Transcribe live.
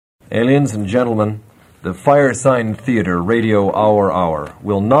Aliens and gentlemen, the Firesign Theater Radio Hour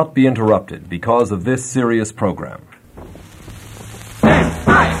will not be interrupted because of this serious program. We'll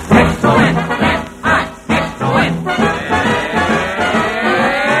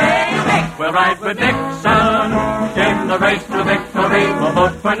ride with Nixon in the race to victory. We'll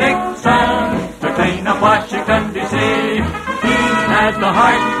vote for Nixon to clean up Washington, D.C. He has the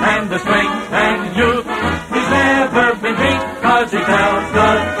heart and the strength and youth. He's never been beat because he tells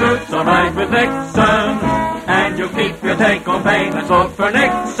the truth. So ride with Nixon and you'll keep your take-home pay. Let's vote for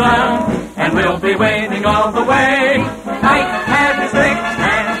Nixon and we'll be winning all the way. Knight had his tricks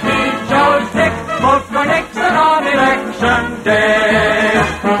and he chose Dick. Vote for Nixon on election day.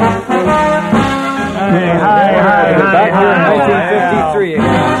 Hi. Back here in 1953.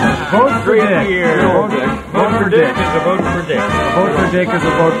 Vote for Dick. Vote for Dick is a vote for Dick. A vote for Dick is a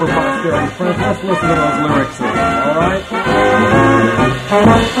vote for posterity. First, let's listen to those lyrics again, all right?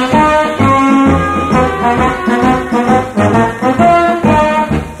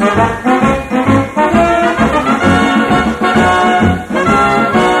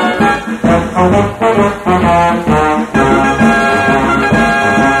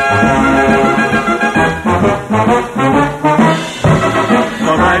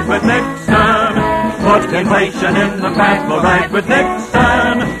 Inflation in the back will ride with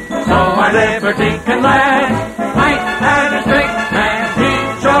Nixon, so our liberty can last. Knight had his trick and he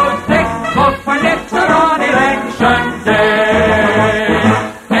chose Dick. Vote for Nixon on election day.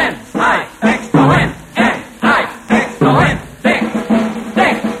 N-I-X-O-N, N-I-X-O-N, Dick,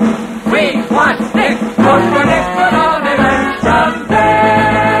 Dick. We want Dick. Vote for Nixon on election day.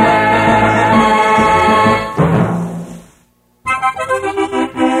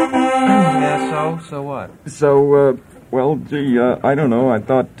 So what? So, I don't know. I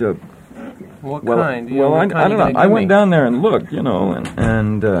thought... What kind? I don't know. I went down there and looked,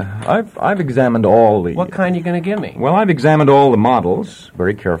 and I've examined all the... What kind are you going to give me? Well, I've examined all the models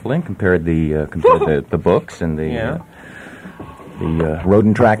very carefully and compared the books and the Road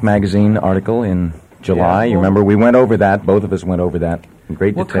and Track magazine article in July. You remember we went over that. Both of us went over that in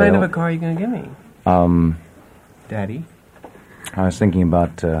great detail. What kind of a car are you going to give me? Daddy? I was thinking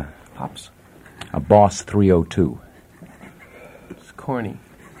about... Pops? A Boss 302. It's corny.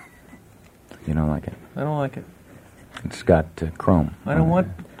 You don't like it? I don't like it. It's got chrome. I don't want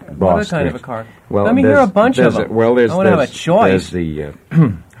Boss other kind of a car. Well, let me hear a bunch of them. I want to have a choice. There's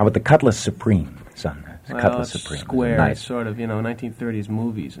how about the Cutlass Supreme, son? Cutlass Supreme. Square, nice. Sort of, 1930s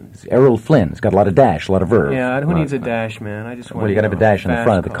movies. And it's Errol Flynn. It's got a lot of dash, a lot of verve. Yeah, who needs a dash, man? I just want. Well, you got to have a dash in the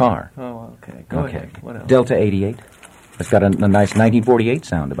front of the car. Oh, okay. Go ahead. What else? Delta 88. It's got a nice 1948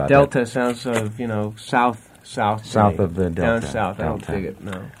 sound about Delta that. sounds of, south. South of the Delta. Down south. Delta. I don't dig it,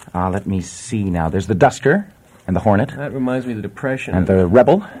 no. Let me see now. There's the Duster and the Hornet. That reminds me of the Depression. And the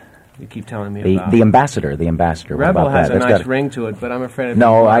Rebel. You keep telling me about. The Ambassador. Rebel has a nice ring to it, but I'm afraid of...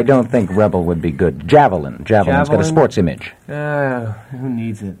 No, I don't think Rebel would be good. Javelin's got a sports image. Who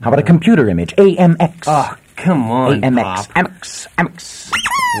needs it? How about a computer image? AMX. Oh, come on, AMX. Pop. Amex.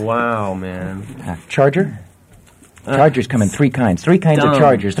 Wow, man. Charger? Chargers come in three kinds. Three kinds of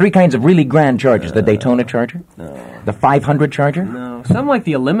Chargers. Three kinds of really grand Chargers. The Daytona Charger? No. The 500 Charger? No. Something like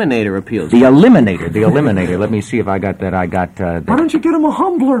the Eliminator appeals. The Eliminator. Let me see if I got that. Why don't you get him a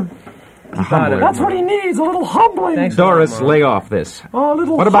humbler? That's what he needs, a little humbling. Thanks, Doris, lay off this. Oh, a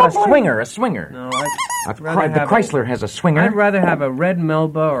little What about humbling? a swinger? No, the Chrysler has a swinger. I'd rather have a red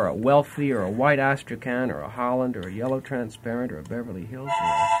Melba or a Wealthy or a white Astrakhan or a Holland or a yellow Transparent or a Beverly Hills.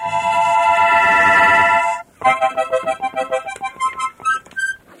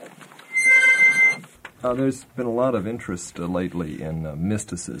 There's been a lot of interest lately in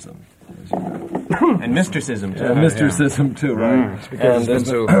mysticism. And mysticism, too. Mysticism, too, right? Because there's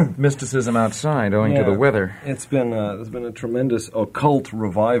been mysticism outside owing to the weather. There's been a tremendous occult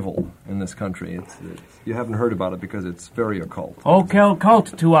revival in this country. You haven't heard about it because it's very occult.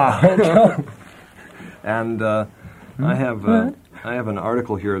 Occult to And I have an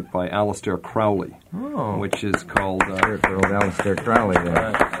article here by Aleister Crowley, which is called... Aleister Crowley.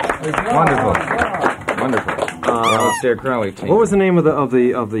 Wonderful. Aleister Crowley team. What was the name of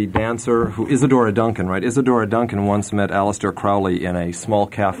the dancer who Isadora Duncan, right? Isadora Duncan once met Aleister Crowley in a small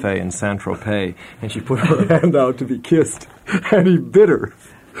cafe in Saint-Tropez, and she put her hand out to be kissed, and he bit her.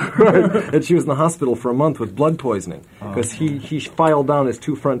 Right. And she was in the hospital for a month with blood poisoning because he filed down his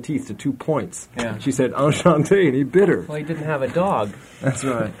 2 front teeth to 2 points. Yeah. She said, enchanté, and he bit her. Well, he didn't have a dog. That's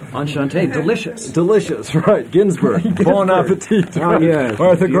right. Enchanté, delicious. Delicious, right. Ginsburg. Bon appetit. Oh, yeah.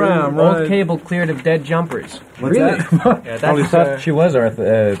 Martha Graham, right. Old cable cleared of dead jumpers. What's that? Yeah, Probably thought she was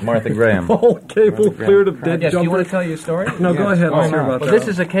Martha Graham. Old cable cleared of dead Yes, do you want jumpers. to tell your story? No, go ahead. Let's hear not? about Well, that. this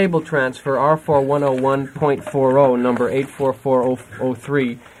is a cable transfer, R4101.40, number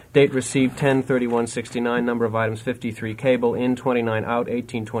 84403, date received 10/31/69, number of items 53, cable in 29, out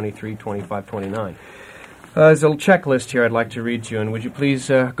 18/23, 25/29. There's a little checklist here I'd like to read to you, and would you please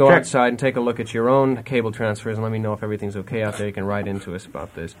go outside and take a look at your own cable transfers and let me know if everything's okay out there. You can write into us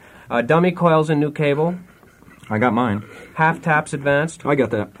about this. Dummy coils in new cable, I got mine. half taps advanced. I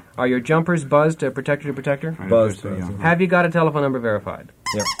got that. Are your jumpers buzzed protector to protector? Buzzed. Have you got a telephone number verified?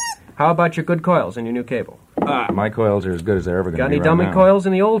 Yep. How about your good coils in your new cable? My coils are as good as they're ever going to Got be any right dummy now. coils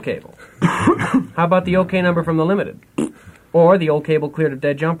in the old cable? How about the OK number from the limited? Or the old cable cleared of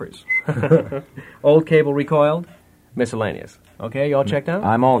dead jumpers? Old cable recoiled? Miscellaneous. Okay, you all checked out?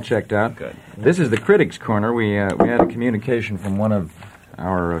 I'm all checked out. Good. This is the Critics' Corner. We had a communication from one of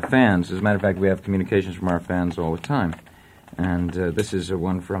our fans. As a matter of fact, we have communications from our fans all the time. And this is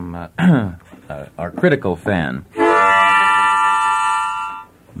one from our critical fan.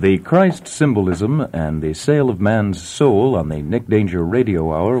 The Christ symbolism and the sale of man's soul on the Nick Danger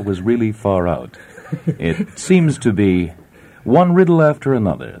Radio Hour was really far out. It seems to be one riddle after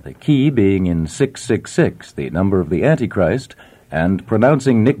another, the key being in 666, the number of the Antichrist, and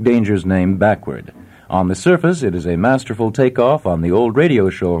pronouncing Nick Danger's name backward. On the surface, it is a masterful takeoff on the old radio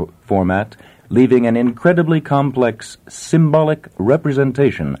show format, leaving an incredibly complex symbolic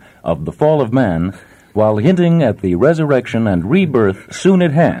representation of the fall of man, while hinting at the resurrection and rebirth soon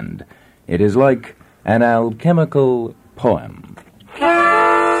at hand. It is like an alchemical poem.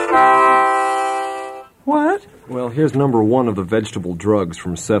 What? Well, here's number 1 of the vegetable drugs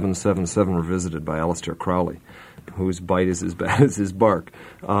from 777 Revisited by Aleister Crowley, whose bite is as bad as his bark.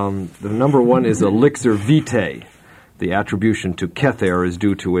 The number 1 is elixir vitae. The attribution to Kether is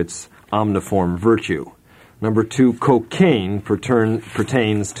due to its omniform virtue. Number 2, cocaine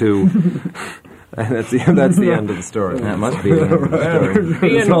pertains to... And that's the end of the story. That must be the end of the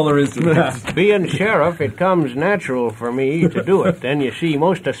story. That's all there is to that. Being sheriff, it comes natural for me to do it. Then you see,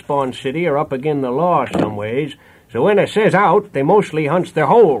 most of Spawn City are up agin the law some ways, so when it says out, they mostly hunts their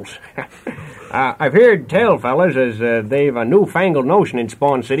holes. I've heard tell, fellas, as they've a newfangled notion in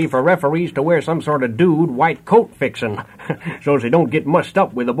Spawn City for referees to wear some sort of dude white coat fixin', so as they don't get mussed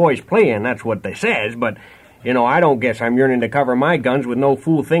up with the boys playing. That's what they says, but... You know, I don't guess I'm yearning to cover my guns with no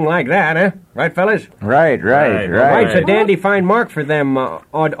fool thing like that, eh? Right, fellas? Right. White's a dandy fine mark for them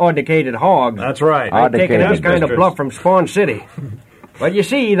audicated hogs. That's right. I'm taking Audicated. this kind of bluff from Spawn City. But you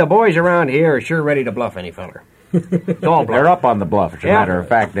see, the boys around here are sure ready to bluff any feller. It's all They're bluff. up on the bluff, as a Yeah. matter of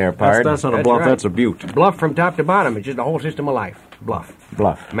fact, there, Pard. That's not a That's bluff, right. that's a butte. Bluff from top to bottom. It's just the whole system of life. Bluff.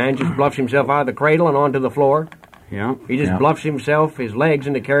 Bluff. Man just bluffs himself out of the cradle and onto the floor. Yeah. He just Yeah. bluffs himself, his legs,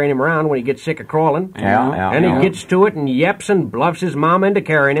 into carrying him around when he gets sick of crawling. Yeah. And he gets to it and yeps and bluffs his mama into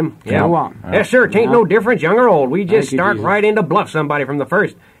carrying him. Yeah. Go on. Yes, sir. It ain't no difference, young or old. We just Thank you, start Jesus. right in to bluff somebody from the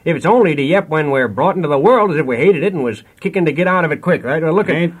first. If it's only to yep when we're brought into the world as if we hated it and was kicking to get out of it quick, right? Well, look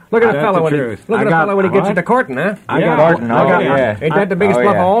at Ain't the that fellow the when he truth? look I at the got- fellow when he gets what? into courting, huh? I got Barton, I got- yeah. Ain't that the biggest Oh,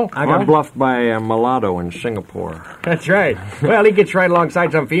 bluff yeah. of all? I got bluffed by a mulatto in Singapore. That's right. Well, he gets right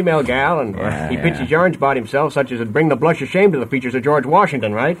alongside some female gal, and he pitches yarns about himself, such as would bring the blush of shame to the features of George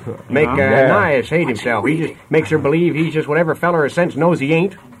Washington, right? Make Nias hate himself. He just makes her believe he's just whatever feller of sense knows he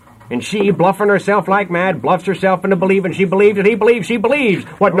ain't. And she, bluffing herself like mad, bluffs herself into believing she believes that he believes she believes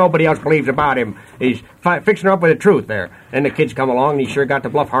what nobody else believes about him. He's fixing her up with the truth there. Then the kids come along, and he's sure got to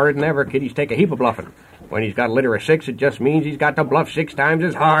bluff harder than ever. Kiddies take a heap of bluffing. When he's got a litter of 6, it just means he's got to bluff 6 times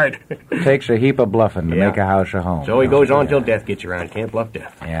as hard. Takes a heap of bluffing to Yeah. make a house a home. So he goes on till death gets around. Can't bluff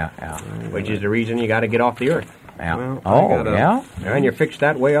death. Yeah. Which is the reason you got to get off the earth. Well, I gotta- yeah? And you're fixed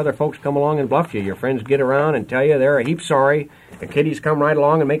that way, other folks come along and bluff you. Your friends get around and tell you they're a heap sorry. The kiddies come right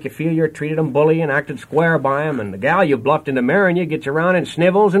along and make you feel you're treated 'em bully and acted square by 'em. And the gal you bluffed into marrying you gets around and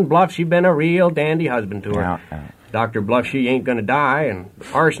snivels and bluffs you've been a real dandy husband to her. Yeah. Doctor bluffs you ain't gonna die, and the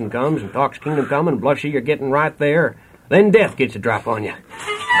parson comes and talks kingdom come and bluffs you you're getting right there. Then death gets a drop on you.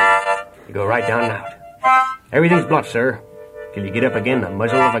 You go right down and out. Everything's bluff, sir, till you get up again the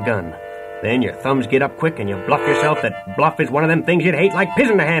muzzle of a gun. Then your thumbs get up quick and you bluff yourself that bluff is one of them things you'd hate like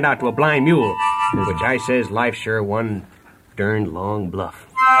pissing to hand out to a blind mule. Which I says life's sure one darned long bluff.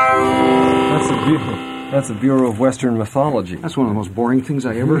 That's a That's the Bureau of Western Mythology. That's one of the most boring things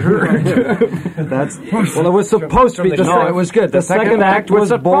I ever heard. Well, it was supposed to be. It was good. The second act was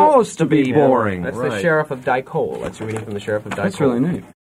supposed to be boring. That's the Sheriff of Dyke Hole. That's a reading from the Sheriff of Dyke Hole. That's really neat.